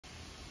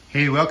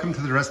Hey, welcome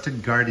to the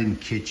Rusted Garden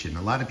Kitchen.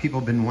 A lot of people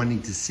have been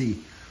wanting to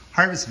see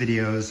harvest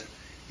videos,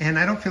 and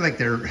I don't feel like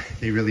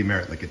they really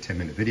merit like a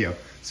 10-minute video.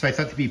 So I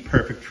thought they'd be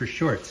perfect for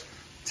shorts.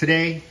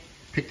 Today,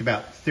 picked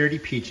about 30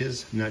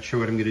 peaches. I'm not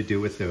sure what I'm gonna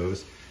do with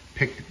those.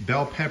 Picked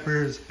bell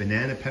peppers,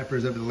 banana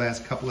peppers over the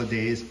last couple of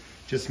days.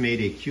 Just made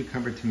a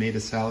cucumber tomato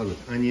salad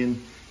with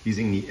onion,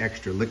 using the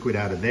extra liquid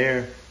out of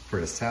there for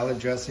a salad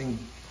dressing.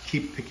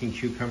 Keep picking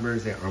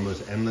cucumbers, they're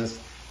almost endless.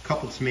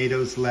 Couple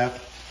tomatoes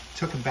left.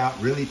 Took about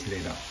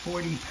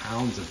 40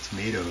 pounds of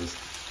tomatoes,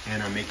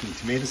 and I'm making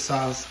tomato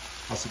sauce.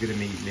 Also gonna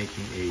be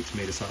making a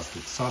tomato sauce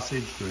with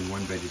sausage, doing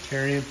one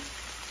vegetarian.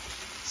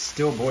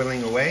 Still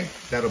boiling away.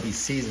 That'll be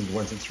seasoned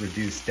once it's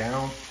reduced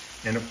down.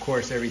 And of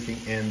course, everything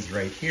ends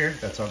right here.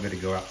 That's all gonna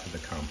go out to the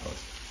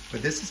compost.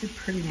 But this is a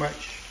pretty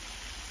much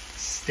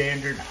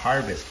standard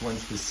harvest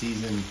once the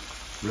season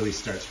really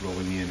starts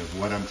rolling in of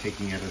what I'm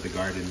taking out of the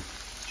garden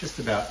just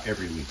about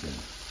every weekend.